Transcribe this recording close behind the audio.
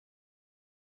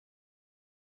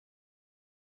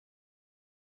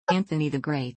Anthony the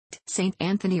Great, Saint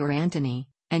Anthony or Antony,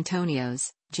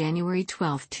 Antonios, January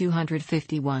 12,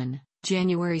 251,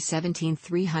 January 17,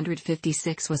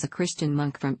 356 was a Christian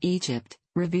monk from Egypt,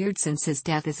 revered since his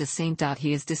death as a saint.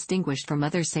 He is distinguished from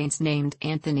other saints named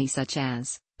Anthony such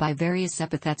as, by various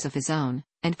epithets of his own,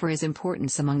 and for his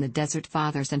importance among the Desert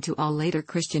Fathers and to all later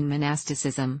Christian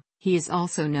monasticism. He is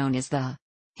also known as the.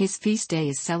 His feast day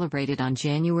is celebrated on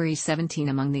January 17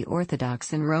 among the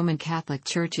Orthodox and Roman Catholic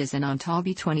churches and on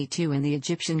Tobi 22 in the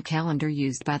Egyptian calendar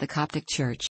used by the Coptic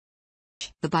Church.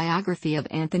 The biography of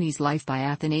Antony's life by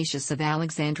Athanasius of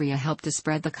Alexandria helped to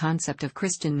spread the concept of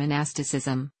Christian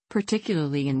monasticism,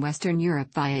 particularly in Western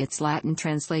Europe via its Latin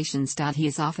translations. He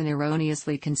is often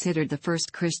erroneously considered the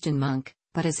first Christian monk,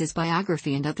 but as his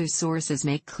biography and other sources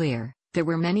make clear, there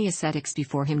were many ascetics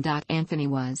before him. Anthony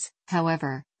was,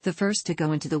 however, the first to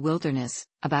go into the wilderness,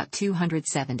 about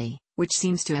 270, which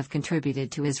seems to have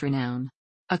contributed to his renown.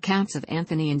 Accounts of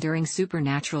Anthony enduring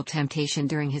supernatural temptation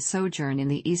during his sojourn in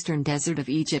the eastern desert of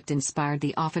Egypt inspired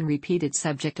the often repeated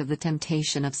subject of the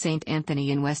temptation of Saint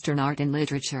Anthony in Western art and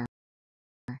literature.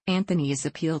 Anthony is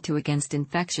appealed to against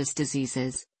infectious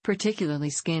diseases,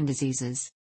 particularly skin diseases.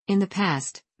 In the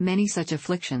past, many such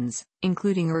afflictions,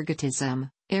 including ergotism,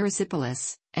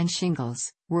 erysipelas, and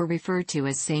shingles, were referred to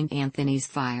as Saint Anthony's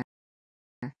fire.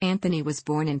 Anthony was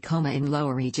born in Coma in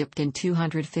Lower Egypt in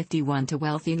 251 to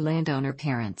wealthy landowner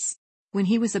parents. When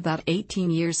he was about 18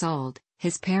 years old,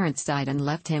 his parents died and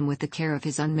left him with the care of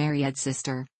his unmarried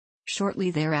sister.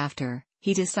 Shortly thereafter,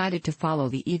 he decided to follow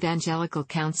the evangelical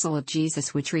counsel of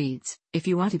Jesus, which reads, "If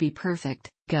you want to be perfect,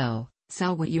 go,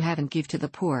 sell what you have and give to the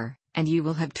poor, and you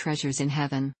will have treasures in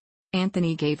heaven."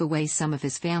 Anthony gave away some of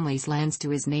his family's lands to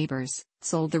his neighbors,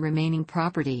 sold the remaining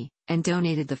property, and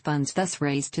donated the funds thus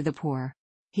raised to the poor.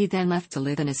 He then left to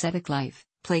live an ascetic life,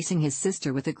 placing his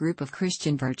sister with a group of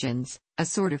Christian virgins, a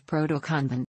sort of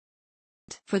proto-convent.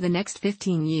 For the next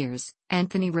 15 years,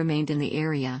 Anthony remained in the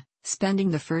area,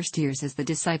 spending the first years as the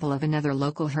disciple of another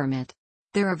local hermit.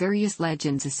 There are various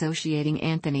legends associating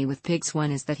Anthony with pigs.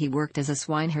 One is that he worked as a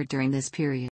swineherd during this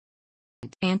period.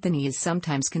 Anthony is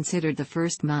sometimes considered the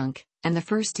first monk, and the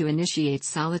first to initiate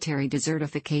solitary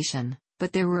desertification,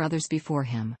 but there were others before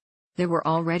him. There were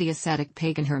already ascetic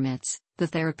pagan hermits. The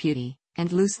therapeuti,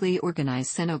 and loosely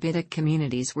organized cenobitic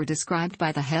communities were described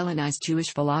by the Hellenized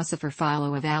Jewish philosopher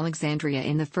Philo of Alexandria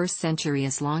in the 1st century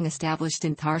as long established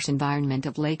in the harsh environment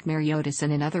of Lake Mareotis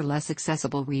and in other less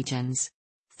accessible regions.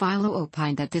 Philo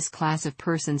opined that this class of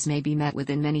persons may be met with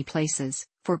in many places,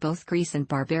 for both Greece and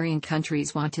barbarian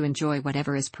countries want to enjoy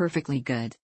whatever is perfectly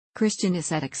good. Christian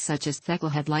ascetics such as Thecla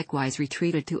had likewise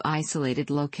retreated to isolated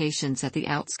locations at the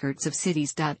outskirts of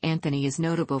cities. Anthony is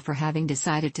notable for having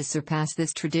decided to surpass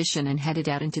this tradition and headed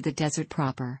out into the desert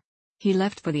proper. He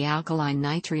left for the alkaline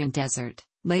Nitrian desert,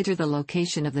 later the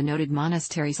location of the noted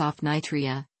monasteries off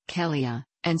Nitria, Kelia,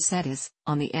 and Cetis,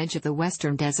 on the edge of the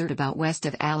western desert about west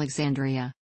of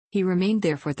Alexandria. He remained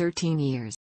there for 13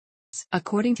 years.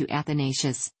 According to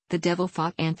Athanasius, the devil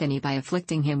fought Anthony by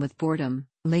afflicting him with boredom,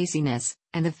 laziness,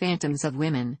 and the phantoms of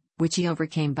women, which he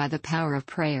overcame by the power of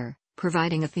prayer,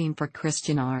 providing a theme for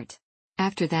Christian art.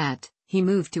 After that, he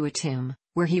moved to a tomb,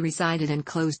 where he resided and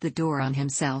closed the door on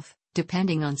himself,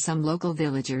 depending on some local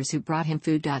villagers who brought him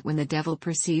food. When the devil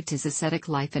perceived his ascetic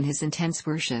life and his intense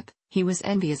worship, he was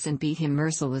envious and beat him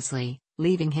mercilessly,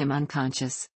 leaving him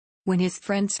unconscious. When his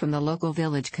friends from the local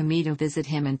village came to visit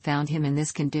him and found him in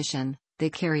this condition, they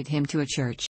carried him to a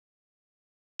church.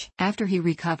 After he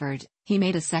recovered, he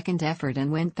made a second effort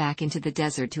and went back into the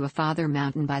desert to a farther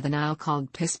mountain by the Nile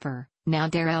called Pispor, now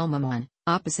Dar el Mamon,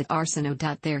 opposite Arsinoe.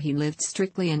 There he lived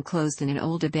strictly enclosed in an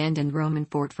old abandoned Roman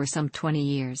fort for some 20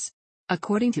 years.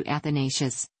 According to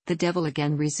Athanasius, the devil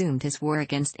again resumed his war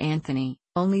against Anthony,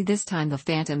 only this time the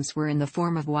phantoms were in the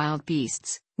form of wild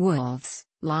beasts, wolves,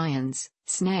 lions,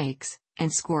 snakes,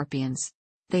 and scorpions.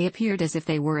 They appeared as if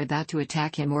they were about to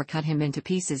attack him or cut him into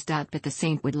pieces. But the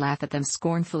saint would laugh at them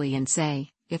scornfully and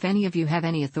say, "If any of you have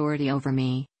any authority over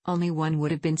me, only one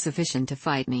would have been sufficient to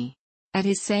fight me." At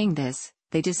his saying this,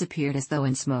 they disappeared as though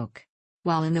in smoke.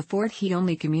 While in the fort he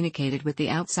only communicated with the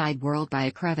outside world by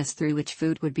a crevice through which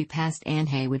food would be passed.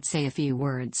 He would say a few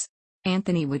words.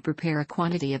 Anthony would prepare a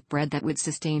quantity of bread that would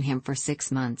sustain him for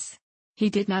 6 months. He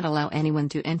did not allow anyone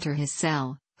to enter his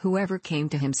cell. Whoever came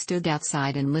to him stood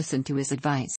outside and listened to his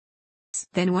advice.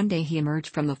 Then one day he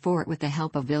emerged from the fort with the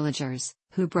help of villagers,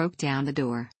 who broke down the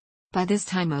door. By this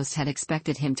time most had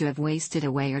expected him to have wasted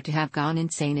away or to have gone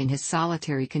insane in his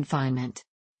solitary confinement.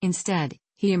 Instead,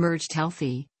 he emerged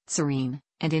healthy, serene,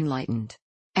 and enlightened.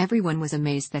 Everyone was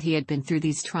amazed that he had been through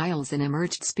these trials and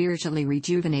emerged spiritually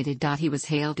rejuvenated. He was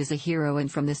hailed as a hero, and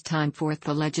from this time forth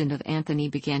the legend of Antony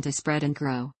began to spread and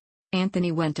grow.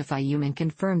 Antony went to Fiume and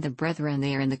confirmed the brethren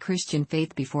there in the Christian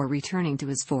faith before returning to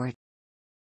his fort.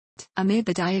 Amid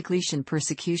the Diocletian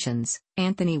persecutions,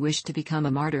 Antony wished to become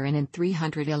a martyr and in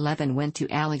 311 went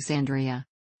to Alexandria.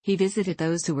 He visited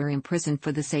those who were imprisoned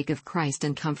for the sake of Christ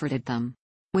and comforted them.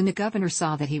 When the governor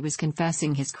saw that he was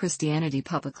confessing his Christianity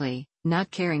publicly,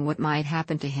 not caring what might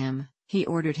happen to him, he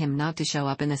ordered him not to show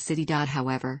up in the city.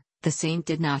 However, the saint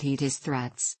did not heed his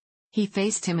threats. He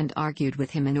faced him and argued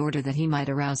with him in order that he might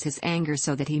arouse his anger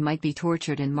so that he might be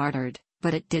tortured and martyred,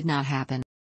 but it did not happen.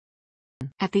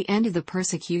 At the end of the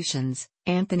persecutions,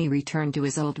 Antony returned to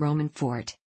his old Roman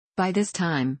fort. By this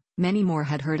time, many more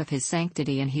had heard of his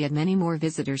sanctity and he had many more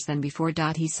visitors than before.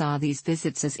 He saw these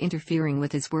visits as interfering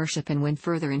with his worship and went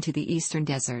further into the eastern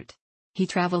desert. He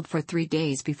traveled for 3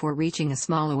 days before reaching a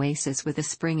small oasis with a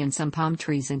spring and some palm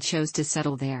trees and chose to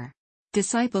settle there.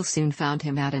 Disciples soon found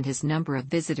him out and his number of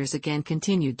visitors again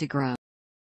continued to grow.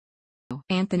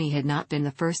 Antony had not been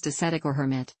the first ascetic or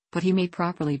hermit, but he may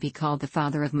properly be called the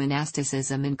father of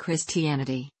monasticism in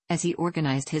Christianity, as he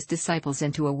organized his disciples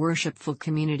into a worshipful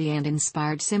community and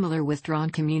inspired similar withdrawn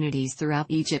communities throughout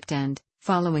Egypt and,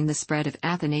 following the spread of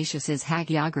Athanasius's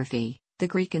hagiography, the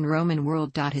Greek and Roman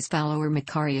world. His follower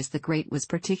Macarius the Great was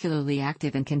particularly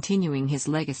active in continuing his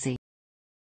legacy.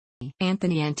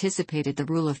 Antony anticipated the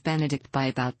rule of Benedict by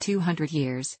about 200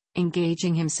 years,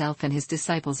 engaging himself and his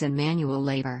disciples in manual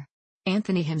labor.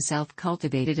 Antony himself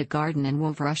cultivated a garden and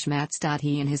wove rush mats.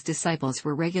 He and his disciples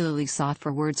were regularly sought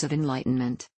for words of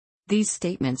enlightenment. These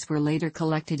statements were later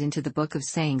collected into the Book of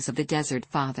Sayings of the Desert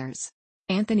Fathers.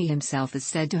 Antony himself is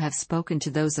said to have spoken to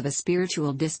those of a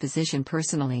spiritual disposition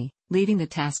personally, leaving the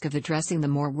task of addressing the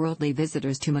more worldly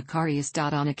visitors to Macarius.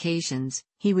 On occasions,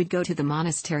 he would go to the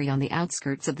monastery on the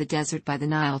outskirts of the desert by the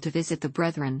Nile to visit the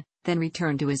brethren, then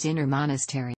return to his inner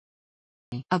monastery.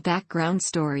 A background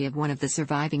story of one of the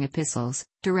surviving epistles,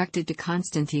 directed to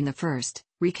Constantine I,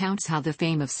 recounts how the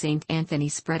fame of Saint Antony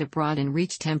spread abroad and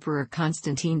reached Emperor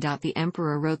Constantine. The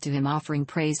emperor wrote to him offering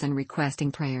praise and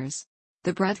requesting prayers.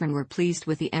 The brethren were pleased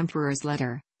with the emperor's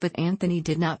letter, but Antony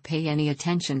did not pay any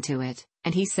attention to it,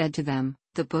 and he said to them,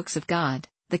 "The books of God,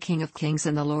 the King of Kings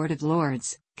and the Lord of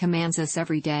Lords, commands us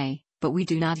every day, but we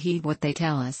do not heed what they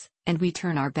tell us, and we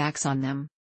turn our backs on them."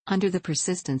 Under the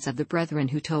persistence of the brethren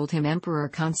who told him Emperor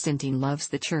Constantine loves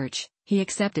the Church, he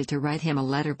accepted to write him a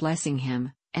letter blessing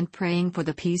him, and praying for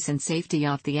the peace and safety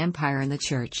of the empire and the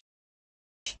Church.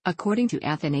 According to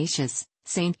Athanasius,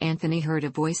 Saint Antony heard a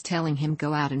voice telling him,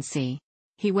 "Go out and see."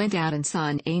 He went out and saw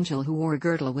an angel who wore a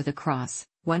girdle with a cross,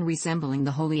 one resembling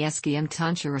the holy Eschium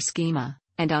tonsure or schema,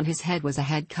 and on his head was a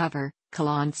head cover,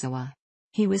 kalansoa.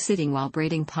 He was sitting while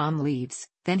braiding palm leaves,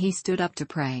 then he stood up to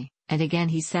pray. And again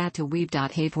he sat to weep.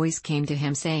 A voice came to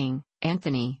him saying,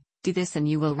 "Antony, do this and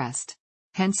you will rest."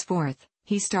 Henceforth,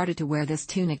 he started to wear this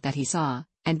tunic that he saw,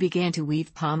 and began to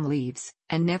weave palm leaves,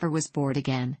 and never was bored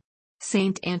again.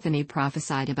 Saint Antony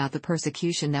prophesied about the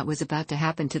persecution that was about to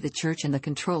happen to the Church and the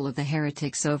control of the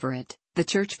heretics over it, the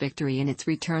Church victory and its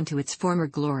return to its former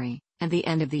glory, and the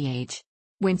end of the age.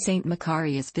 When Saint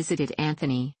Macarius visited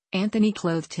Antony, Antony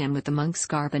clothed him with the monk's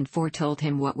garb and foretold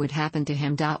him what would happen to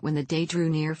him. When the day drew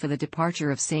near for the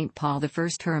departure of Saint Paul the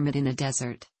first hermit in the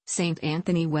desert, Saint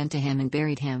Antony went to him and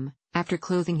buried him, after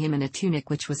clothing him in a tunic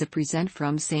which was a present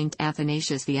from Saint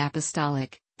Athanasius the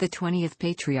Apostolic, the 20th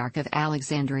Patriarch of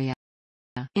Alexandria.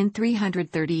 In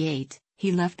 338,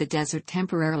 he left the desert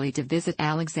temporarily to visit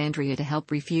Alexandria to help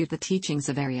refute the teachings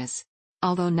of Arius.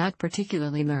 Although not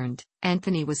particularly learned,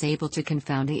 Antony was able to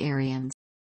confound the Arians.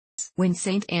 When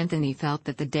Saint Antony felt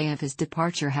that the day of his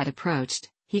departure had approached,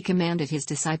 he commanded his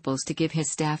disciples to give his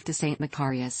staff to Saint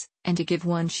Macarius, and to give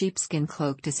one sheepskin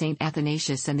cloak to Saint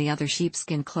Athanasius and the other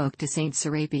sheepskin cloak to Saint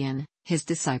Serapion, his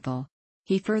disciple.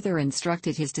 He further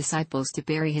instructed his disciples to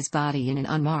bury his body in an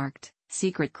unmarked,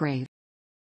 secret grave.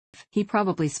 He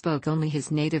probably spoke only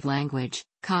his native language,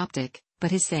 Coptic,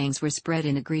 but his sayings were spread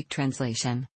in a Greek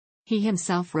translation. He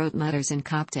himself wrote letters in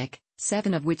Coptic,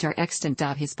 7 of which are extant.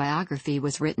 His biography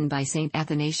was written by Saint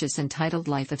Athanasius entitled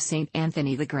Life of Saint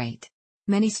Antony the Great.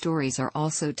 Many stories are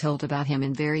also told about him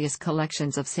in various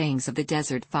collections of sayings of the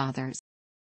Desert Fathers.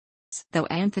 Though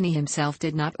Antony himself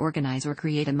did not organize or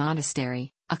create a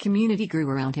monastery, a community grew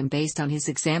around him based on his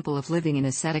example of living an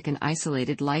ascetic and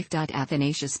isolated life.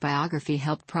 Athanasius' biography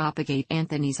helped propagate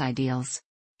Antony's ideals.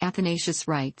 Athanasius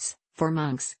writes, "For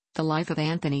monks, the life of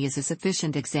Antony is a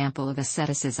sufficient example of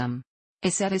asceticism.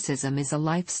 Asceticism is a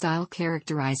lifestyle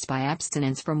characterized by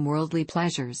abstinence from worldly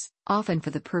pleasures, often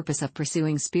for the purpose of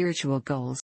pursuing spiritual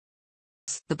goals.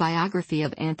 The biography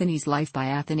of Antony's life by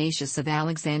Athanasius of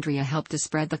Alexandria helped to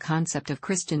spread the concept of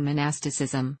Christian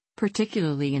monasticism,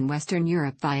 particularly in Western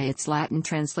Europe via its Latin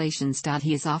translations.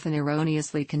 He is often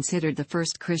erroneously considered the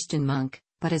first Christian monk,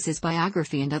 but as his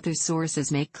biography and other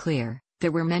sources make clear,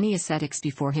 there were many ascetics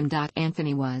before him.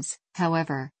 Antony was,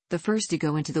 however, the first to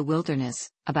go into the wilderness,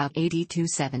 about AD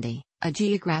 270, a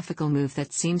geographical move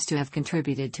that seems to have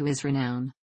contributed to his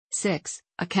renown. 6.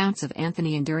 Accounts of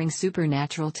Antony enduring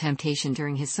supernatural temptation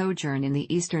during his sojourn in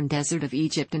the eastern desert of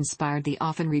Egypt inspired the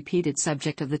often repeated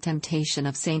subject of the temptation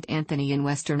of Saint Anthony in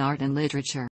Western art and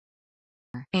literature.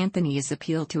 Antony is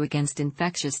appealed to against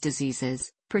infectious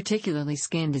diseases, particularly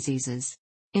skin diseases.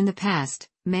 In the past,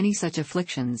 many such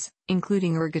afflictions,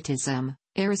 including ergotism,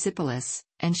 erysipelas,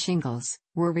 and shingles,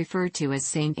 were referred to as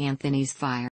Saint Anthony's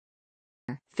fire.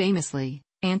 Famously,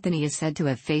 Antony is said to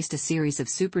have faced a series of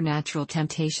supernatural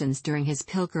temptations during his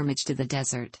pilgrimage to the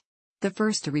desert. The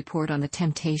first to report on the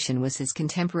temptation was his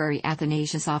contemporary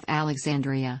Athanasius of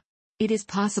Alexandria. It is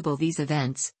possible these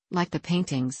events, like the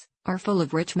paintings, are full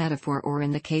of rich metaphor, or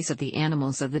in the case of the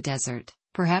animals of the desert,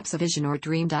 perhaps a vision or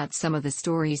dream. Some of the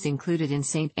stories included in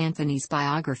St. Anthony's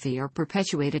biography are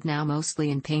perpetuated now mostly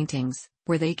in paintings,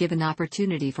 where they give an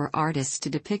opportunity for artists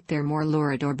to depict their more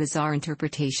lurid or bizarre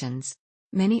interpretations.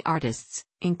 Many artists,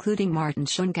 including Martin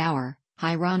Schongauer,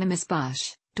 Hieronymus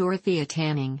Bosch, Dorothea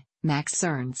Tanning, Max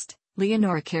Ernst,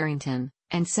 Leonora Carrington,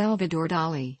 and Salvador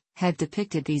Dali, have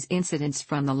depicted these incidents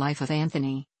from the life of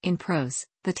Anthony. In prose,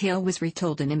 the tale was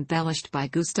retold and embellished by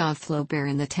Gustave Flaubert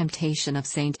in The Temptation of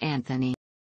Saint Anthony.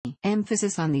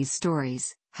 Emphasis on these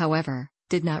stories, however,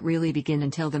 did not really begin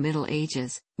until the Middle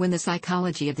Ages, when the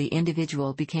psychology of the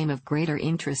individual became of greater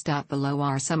interest. Below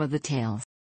are some of the tales.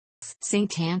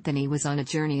 Saint Anthony was on a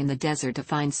journey in the desert to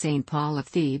find Saint Paul of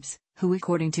Thebes, who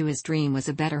according to his dream was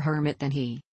a better hermit than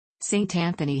he. Saint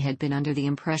Anthony had been under the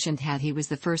impression that he was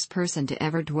the first person to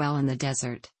ever dwell in the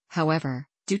desert. However,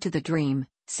 due to the dream,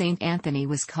 Saint Anthony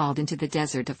was called into the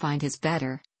desert to find his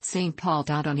better, Saint Paul.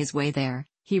 On his way there,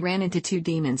 he ran into two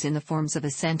demons in the forms of a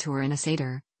centaur and a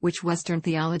satyr, which Western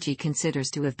theology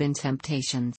considers to have been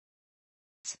temptations.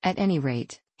 At any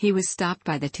rate, he was stopped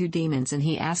by the two demons and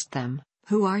he asked them,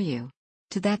 "Who are you?"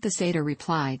 To that the satyr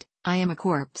replied, "I am a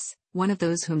corpse, one of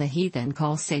those whom the heathen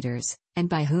call satyrs, and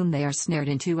by whom they are snared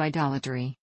into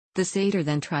idolatry." The satyr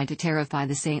then tried to terrify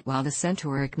the saint while the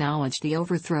centaur acknowledged the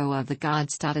overthrow of the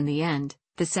gods. In the end,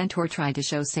 the centaur tried to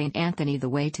show Saint Anthony the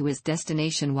way to his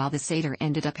destination while the satyr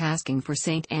ended up asking for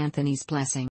Saint Anthony's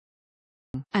blessing.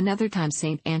 Another time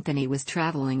Saint Anthony was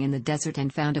traveling in the desert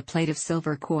and found a plate of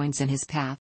silver coins in his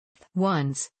path.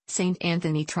 Once, Saint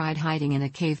Anthony tried hiding in a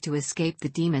cave to escape the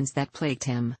demons that plagued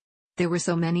him. There were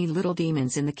so many little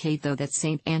demons in the cave though that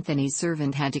Saint Anthony's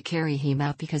servant had to carry him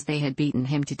out because they had beaten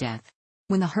him to death.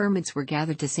 When the hermits were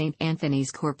gathered to Saint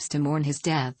Anthony's corpse to mourn his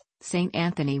death, Saint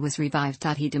Anthony was revived.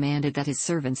 He demanded that his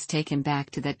servants take him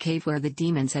back to that cave where the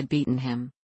demons had beaten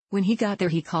him. When he got there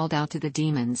he called out to the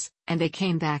demons, and they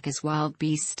came back as wild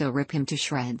beasts to rip him to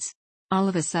shreds. All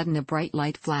of a sudden a bright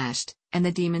light flashed, and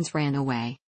the demons ran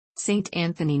away. Saint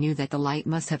Anthony knew that the light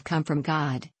must have come from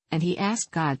God, and he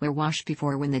asked God where washed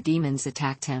before when the demons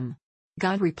attacked him.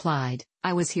 God replied,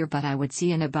 "I was here but I would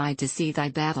see and abide to see thy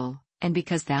battle, and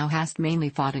because thou hast mainly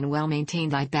fought and well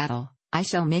maintained thy battle, I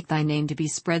shall make thy name to be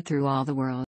spread through all the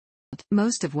world."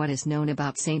 Most of what is known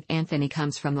about Saint Anthony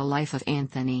comes from the life of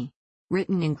Anthony.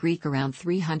 Written in Greek around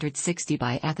 360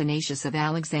 by Athanasius of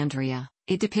Alexandria,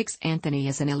 it depicts Anthony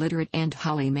as an illiterate and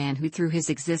holy man who through his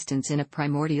existence in a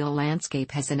primordial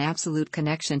landscape has an absolute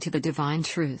connection to the divine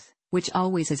truth, which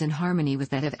always is in harmony with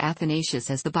that of Athanasius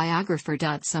as the biographer.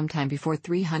 Sometime before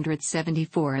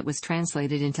 374 it was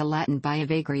translated into Latin by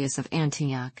Evagrius of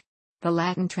Antioch. The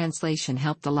Latin translation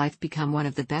helped the life become one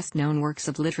of the best-known works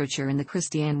of literature in the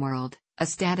Christian world, a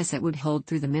status it would hold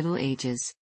through the Middle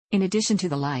Ages. In addition to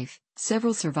the life,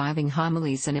 several surviving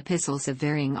homilies and epistles of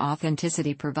varying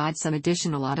authenticity provide some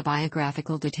additional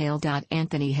autobiographical detail.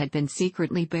 Anthony had been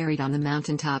secretly buried on the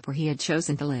mountaintop where he had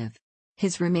chosen to live.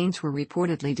 His remains were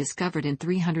reportedly discovered in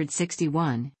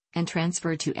 361, and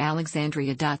transferred to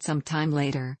Alexandria. Some time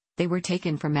later, they were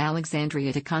taken from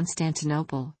Alexandria to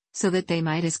Constantinople, so that they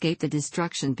might escape the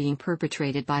destruction being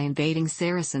perpetrated by invading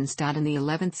Saracens. In the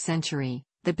 11th century,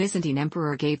 the Byzantine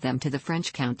emperor gave them to the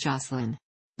French Count Jocelyn.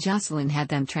 Jocelyn had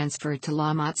them transferred to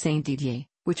La Motte Saint-Didier,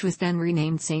 which was then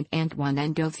renamed Saint Antoine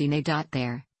and Dauphiné.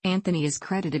 There, Anthony is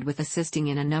credited with assisting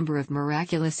in a number of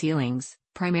miraculous healings,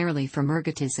 primarily from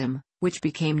ergotism, which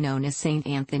became known as Saint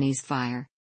Anthony's fire.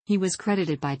 He was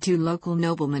credited by two local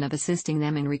noblemen of assisting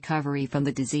them in recovery from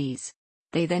the disease.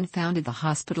 They then founded the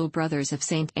Hospital Brothers of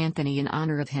Saint Anthony in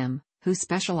honor of him, who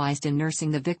specialized in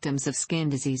nursing the victims of skin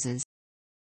diseases.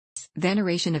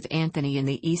 Veneration of Antony in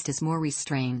the East is more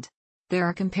restrained. There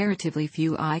are comparatively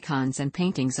few icons and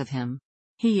paintings of him.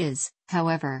 He is,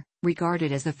 however,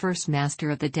 regarded as the first master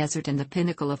of the desert and the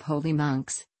pinnacle of holy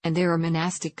monks, and there are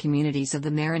monastic communities of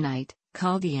the Maronite,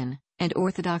 Chaldean, and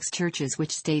Orthodox churches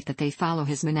which state that they follow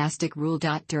his monastic rule.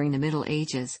 During the Middle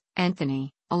Ages,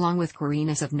 Antony, along with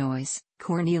Quirinus of Neuss,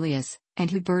 Cornelius, and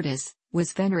Hubertus,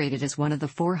 was venerated as one of the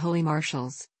four holy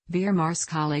marshals, vir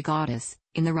marschale goddess,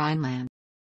 in the Rhineland.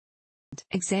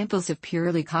 Examples of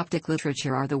purely Coptic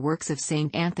literature are the works of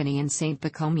Saint Anthony and Saint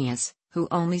Pachomius, who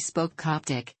only spoke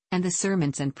Coptic, and the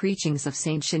sermons and preachings of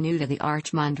Saint Shenouda the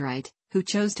Archimandrite, who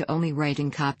chose to only write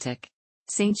in Coptic.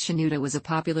 Saint Shenouda was a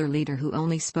popular leader who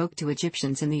only spoke to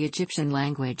Egyptians in the Egyptian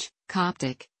language,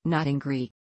 Coptic, not in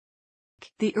Greek.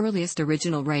 The earliest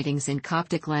original writings in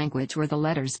Coptic language were the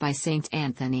letters by Saint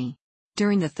Anthony.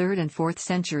 During the 3rd and 4th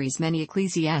centuries many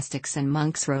ecclesiastics and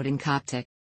monks wrote in Coptic.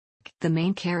 The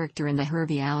main character in the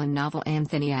Hervey Allen novel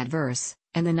Anthony Adverse,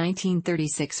 and the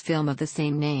 1936 film of the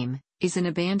same name, is an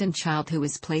abandoned child who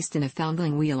is placed in a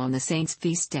foundling wheel on the saint's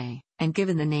feast day, and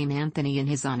given the name Anthony in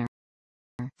his honor.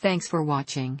 Thanks for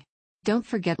watching. Don't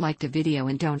forget to like the video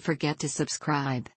and don't forget to subscribe.